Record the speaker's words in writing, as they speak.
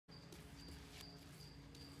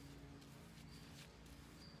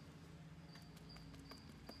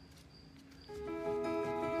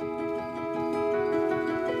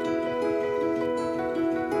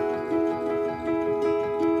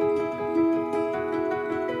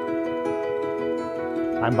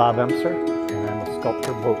I'm Bob Emser, and I'm a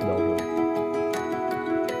sculptor boat builder.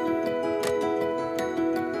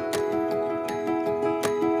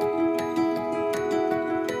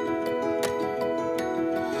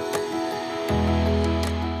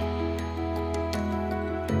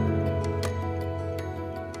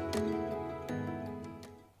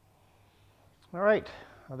 All right,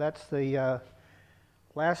 well, that's the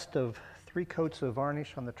last of 3 coats of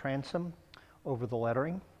varnish on the transom over the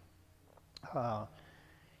lettering.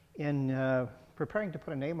 In preparing to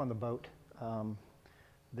put a name on the boat,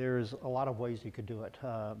 there's a lot of ways you could do it.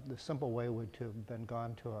 The simple way would to have been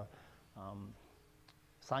gone to a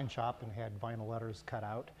sign shop and had vinyl letters cut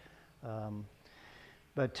out.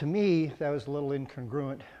 But to me, that was a little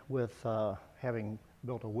incongruent with having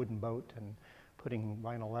built a wooden boat and putting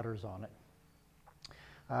vinyl letters on it.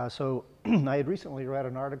 So I had recently read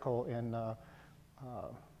an article in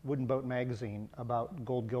Wooden Boat Magazine about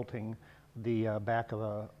gold gilting the back of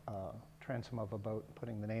a transom of a boat,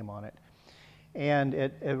 putting the name on it. And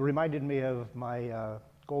it reminded me of my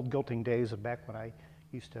gold gilting days of back when I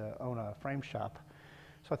used to own a frame shop.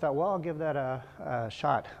 So I thought, well, I'll give that a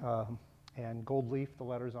shot and gold leaf the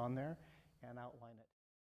letters on there and outline it.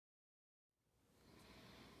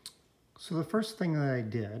 So the first thing that I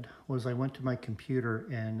did was I went to my computer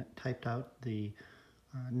and typed out the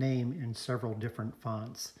name in several different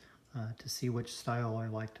fonts to see which style I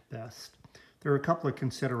liked best. There are a couple of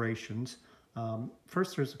considerations.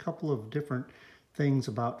 First, there's a couple of different things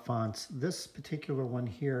about fonts. This particular one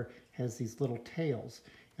here has these little tails,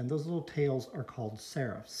 and those little tails are called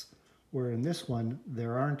serifs, where in this one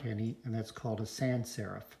there aren't any, and that's called a sans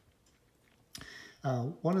serif.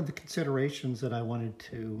 One of the considerations that I wanted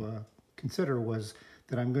to consider was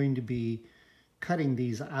that I'm going to be cutting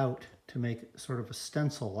these out to make sort of a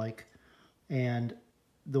stencil-like, and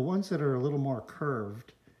the ones that are a little more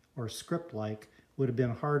curved or script-like would have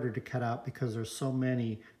been harder to cut out because there's so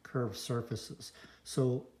many curved surfaces.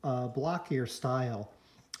 So blockier style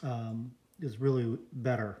is really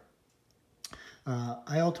better.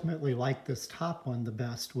 I ultimately like this top one the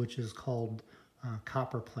best, which is called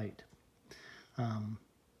Copperplate.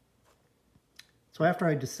 So after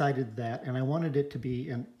I decided that, and I wanted it to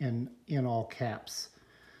be in all caps,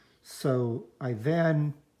 so I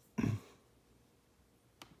then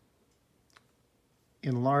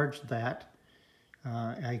enlarged that.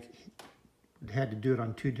 I had to do it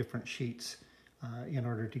on 2 different sheets in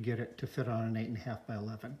order to get it to fit on an 8.5 by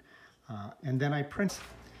 11. And then I printed,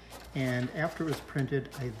 and after it was printed,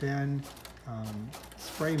 I then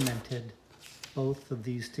spray minted both of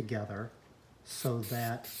these together so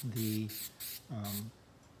that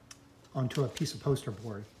onto a piece of poster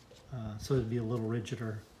board, so it'd be a little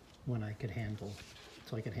rigider when I could handle,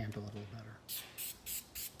 so I could handle it a little better.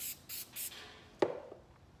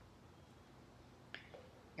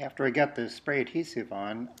 After I got the spray adhesive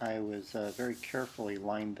on, I was very carefully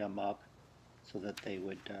lined them up so that they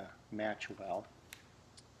would match well.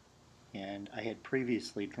 And I had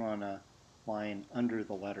previously drawn a line under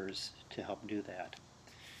the letters to help do that.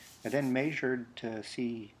 I then measured to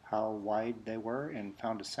see how wide they were and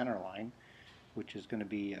found a center line, which is going to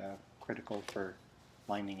be critical for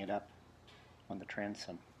lining it up on the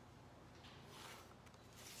transom.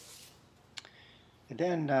 I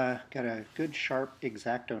then got a good sharp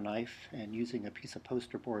X-Acto knife, and using a piece of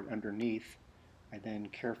poster board underneath, I then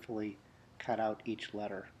carefully cut out each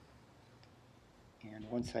letter. And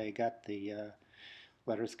once I got the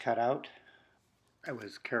letters cut out, I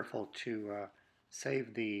was careful to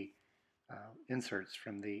save the inserts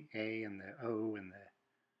from the A and the O and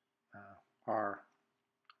the R.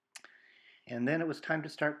 And then it was time to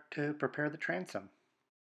start to prepare the transom.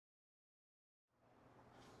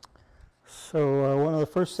 So one of the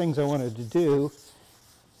first things I wanted to do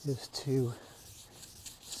is to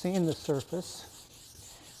sand the surface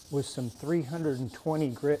with some 320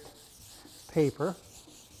 grit paper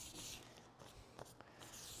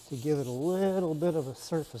to give it a little bit of a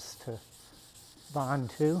surface to bond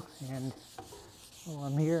to. And while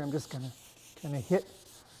I'm here, I'm just going to kind of hit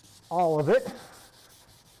all of it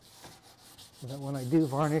so that when I do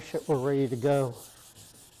varnish it, we're ready to go.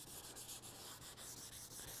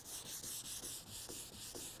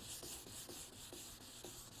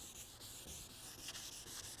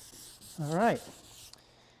 All right,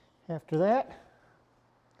 after that,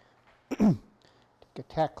 take a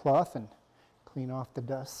tack cloth and clean off the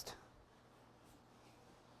dust.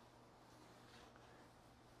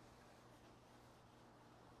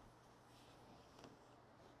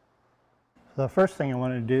 The first thing I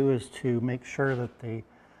want to do is to make sure that the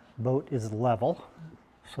boat is level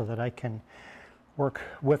so that I can work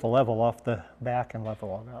with a level off the back and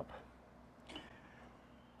level it up.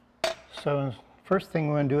 So first thing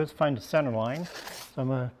we're going to do is find a center line. So I'm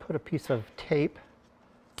going to put a piece of tape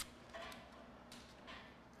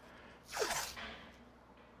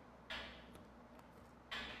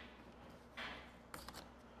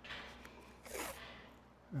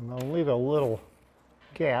and I'll leave a little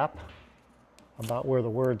gap about where the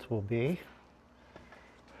words will be.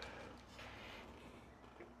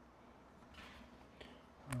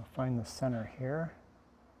 I'll find the center here,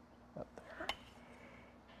 up there.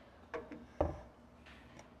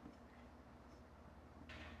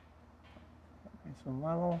 Nice and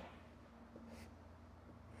level.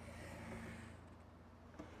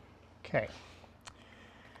 Okay.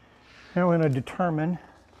 Now we're going to determine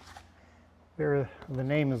where the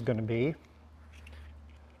name is going to be.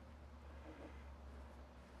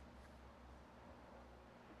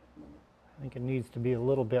 I think it needs to be a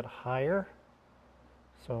little bit higher.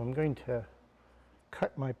 So I'm going to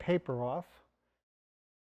cut my paper off.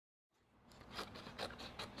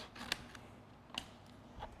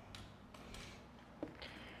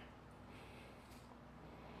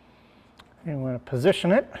 And I'm going to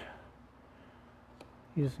position it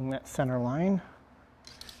using that center line.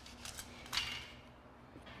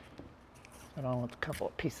 Put on with a couple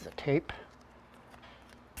of pieces of tape.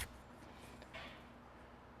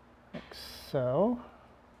 Like so.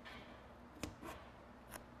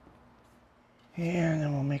 And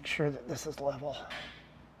then we'll make sure that this is level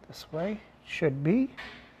this way. Should be.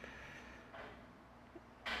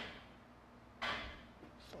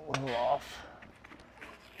 Just a little off.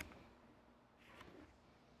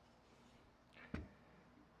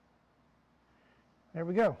 There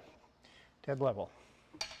we go. Dead level.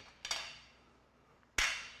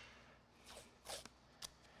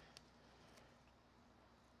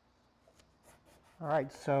 All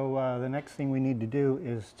right, so the next thing we need to do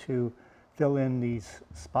is to fill in these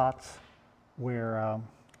spots where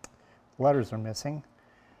letters are missing.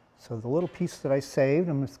 So the little piece that I saved,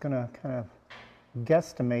 I'm just going to kind of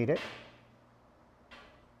guesstimate it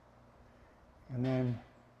and then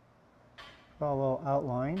draw a little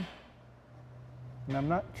outline. And I'm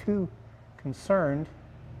not too concerned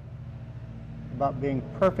about being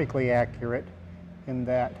perfectly accurate in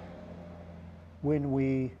that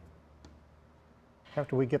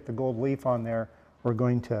after we get the gold leaf on there, we're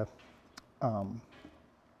going to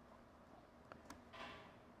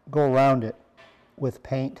go around it with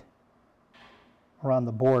paint around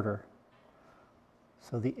the border.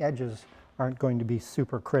 So the edges aren't going to be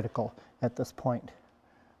super critical at this point.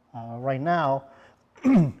 Right now,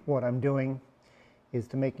 what I'm doing is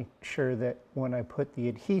to making sure that when I put the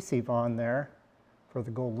adhesive on there for the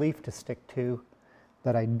gold leaf to stick to,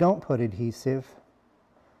 that I don't put adhesive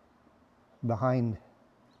behind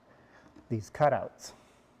these cutouts.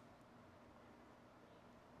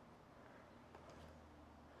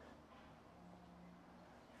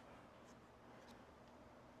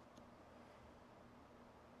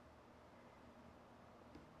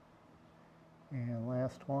 And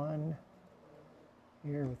last one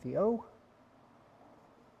here with the O.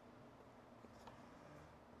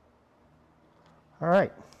 All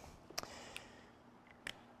right.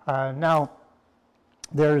 Now,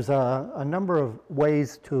 there's a number of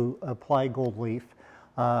ways to apply gold leaf.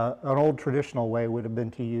 An old traditional way would have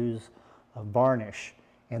been to use a varnish,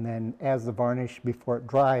 and then as the varnish, before it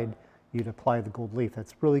dried, you'd apply the gold leaf.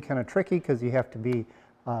 That's really kind of tricky because you have to be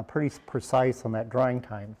pretty precise on that drying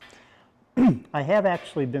time. I have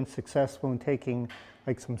actually been successful in taking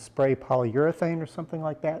like some spray polyurethane or something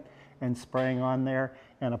like that and spraying on there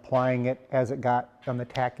and applying it as it got on the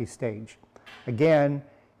tacky stage. Again,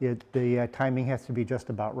 the timing has to be just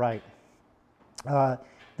about right.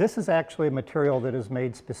 This is actually a material that is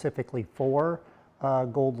made specifically for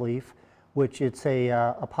gold leaf, which it's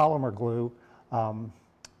a polymer glue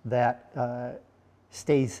that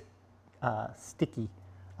stays sticky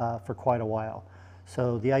for quite a while.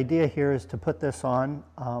 So the idea here is to put this on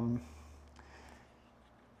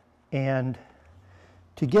and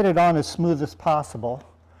to get it on as smooth as possible.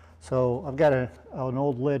 So I've got an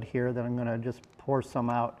old lid here that I'm going to just pour some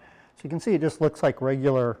out. So you can see it just looks like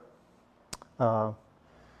regular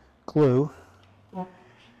glue.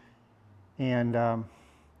 And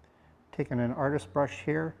taking an artist brush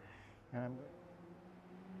here. And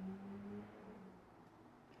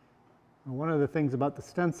one of the things about the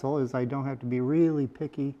stencil is I don't have to be really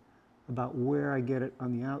picky about where I get it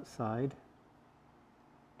on the outside,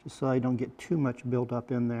 just so I don't get too much built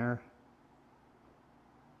up in there.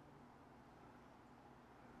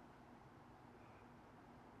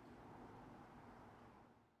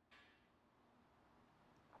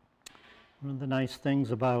 One of the nice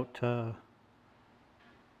things about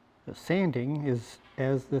the sanding is,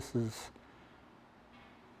 as this is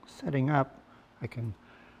setting up, I can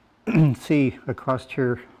see across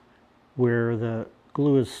here where the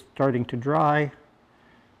glue is starting to dry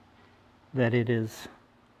that it is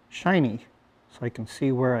shiny. So I can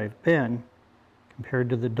see where I've been compared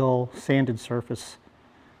to the dull sanded surface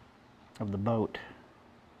of the boat.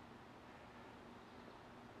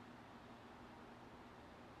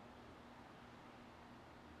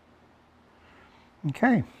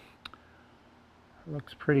 Okay,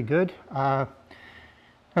 looks pretty good. Now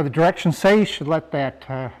the directions say you should let that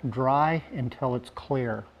dry until it's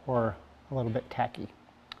clear or a little bit tacky.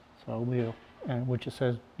 So we'll, which it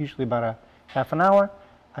says usually about a half an hour.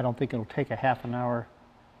 I don't think it'll take a half an hour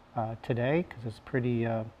today because it's pretty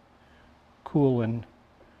cool and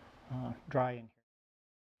dry in here.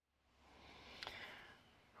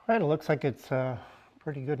 All right, it looks like it's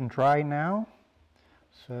pretty good and dry now.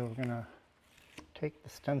 So we're gonna take the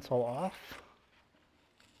stencil off,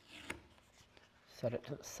 set it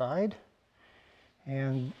to the side,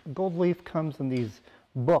 and gold leaf comes in these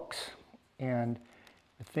books, and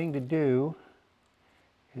the thing to do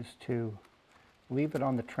is to leave it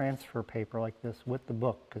on the transfer paper like this with the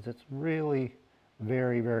book because it's really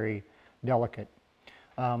very, very delicate.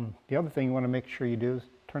 The other thing you want to make sure you do is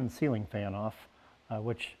turn the ceiling fan off,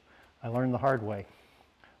 which I learned the hard way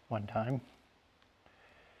one time.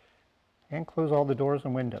 And close all the doors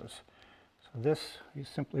and windows. So this you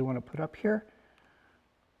simply want to put up here,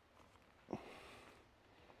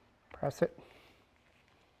 press it,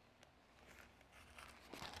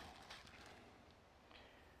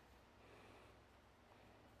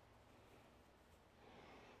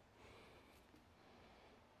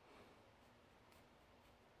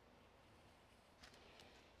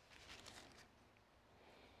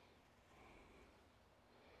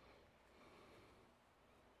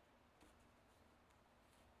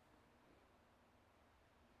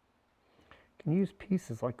 can use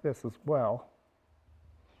pieces like this as well,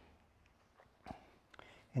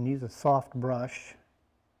 and use a soft brush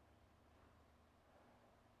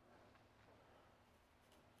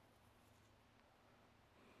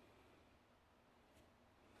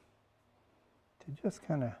to just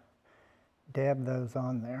kind of dab those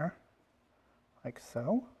on there like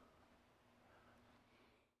so.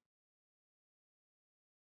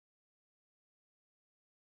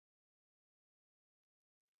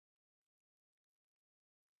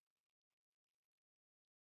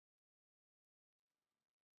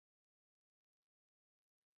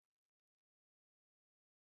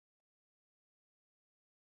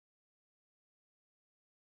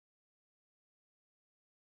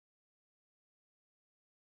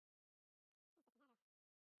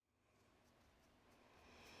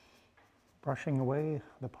 Brushing away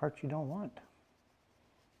the parts you don't want.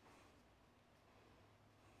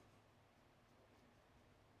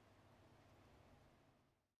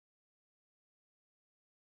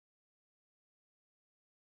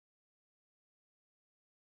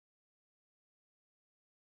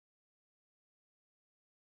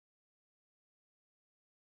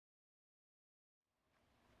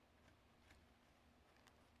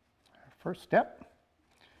 First step,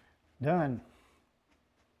 done.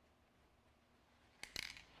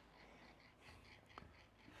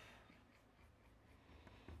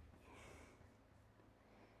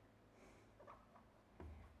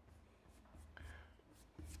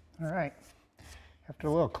 All right, after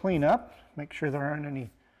a little cleanup, make sure there aren't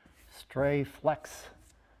any stray flecks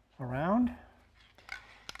around.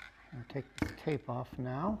 I'll take the tape off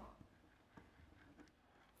now.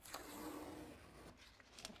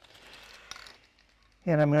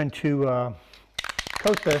 And I'm going to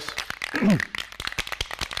coat this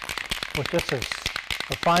with just a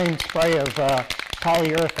fine spray of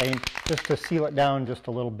polyurethane just to seal it down just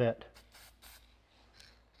a little bit.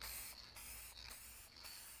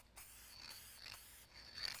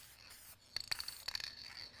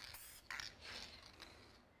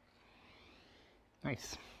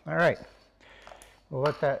 Nice. All right. We'll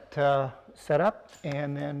let that set up,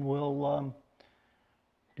 and then we'll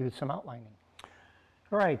do some outlining.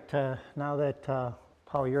 All right. Now that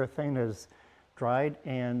polyurethane is dried,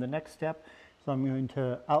 and the next step is I'm going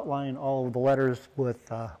to outline all of the letters with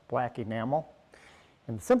black enamel.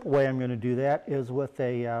 And the simple way I'm going to do that is with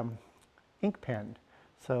a ink pen.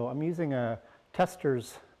 So I'm using a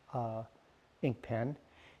Testors ink pen,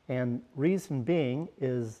 and reason being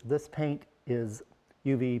is this paint is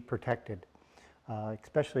UV protected,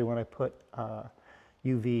 especially when I put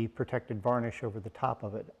UV protected varnish over the top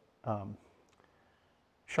of it.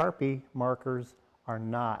 Sharpie markers are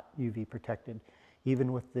not UV protected.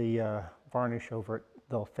 Even with the varnish over it,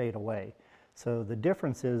 they'll fade away. So the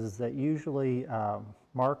difference is that usually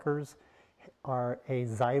markers are a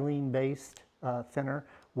xylene-based thinner,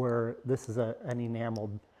 where this is an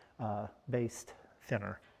enamel-based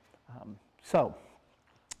thinner. So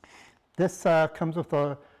this comes with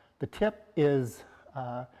the tip is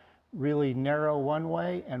really narrow one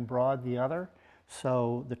way and broad the other.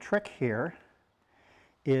 So the trick here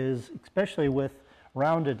is, especially with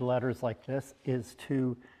rounded letters like this, is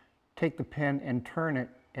to take the pen and turn it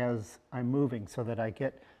as I'm moving so that I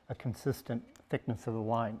get a consistent thickness of the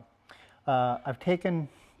line. I've taken,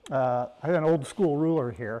 I have an old school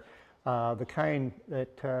ruler here, the kind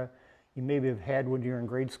that you maybe have had when you're in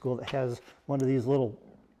grade school, that has one of these little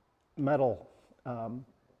metal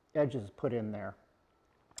edges put in there.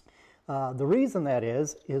 The reason that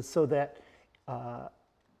is so that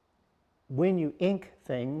when you ink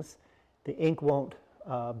things, the ink won't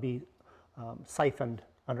be siphoned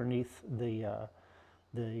underneath the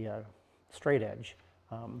straight edge.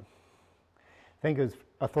 I think it was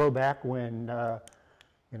a throwback when,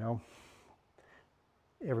 you know,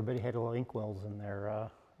 everybody had little ink wells in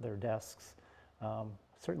their desks.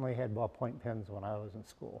 Certainly had ballpoint pens when I was in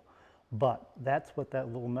school. But that's what that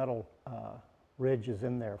little metal ridge is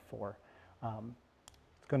in there for.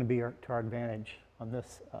 It's going to be to our advantage on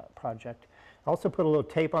this project. I also put a little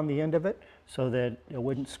tape on the end of it so that it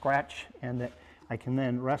wouldn't scratch, and that I can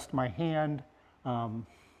then rest my hand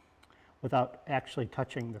without actually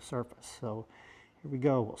touching the surface. So here we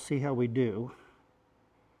go. We'll see how we do.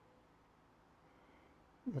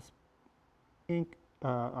 This ink,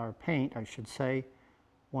 or paint, I should say,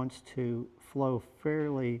 wants to flow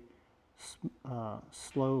fairly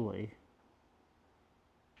slowly.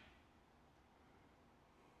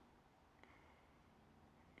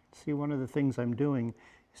 See, one of the things I'm doing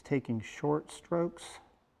is taking short strokes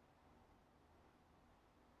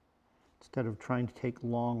instead of trying to take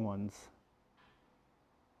long ones.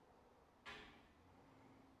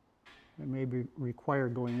 It may require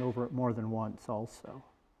going over it more than once also.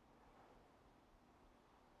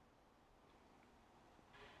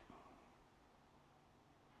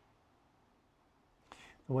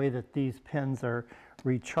 The way that these pens are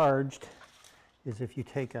recharged is if you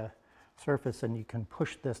take a surface and you can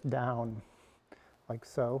push this down like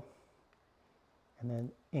so, and then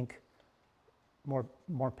ink,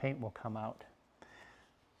 more paint will come out.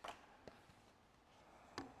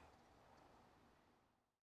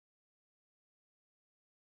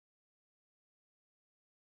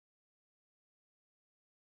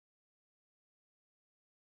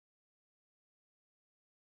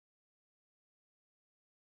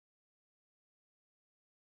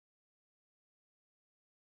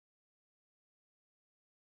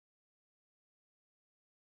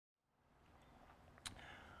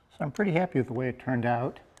 So I'm pretty happy with the way it turned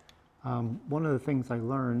out. One of the things I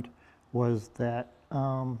learned was that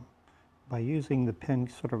by using the pen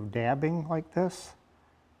sort of dabbing like this,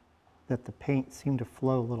 that the paint seemed to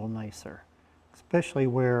flow a little nicer, especially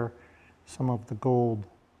where some of the gold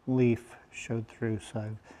leaf showed through. So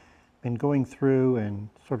I've been going through and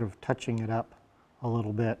sort of touching it up a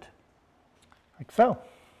little bit, like so.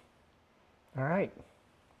 All right.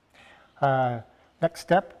 Next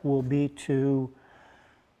step will be to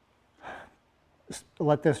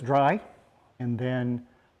let this dry, and then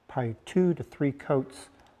probably 2 to 3 coats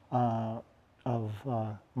of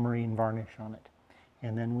marine varnish on it,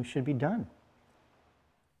 and then we should be done.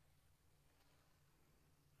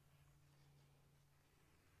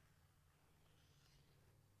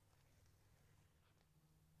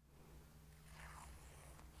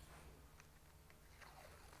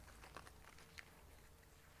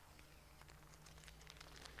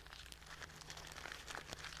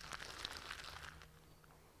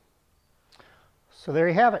 So there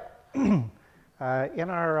you have it. In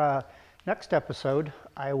our next episode,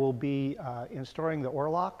 I will be installing the oar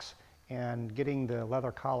locks and getting the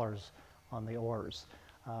leather collars on the oars.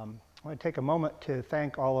 I want to take a moment to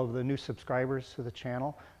thank all of the new subscribers to the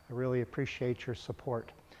channel. I really appreciate your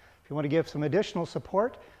support. If you want to give some additional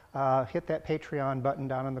support, hit that Patreon button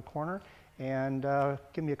down in the corner and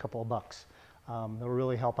give me a couple of bucks. They'll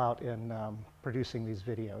really help out in producing these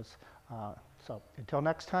videos. So until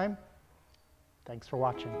next time, thanks for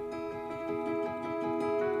watching.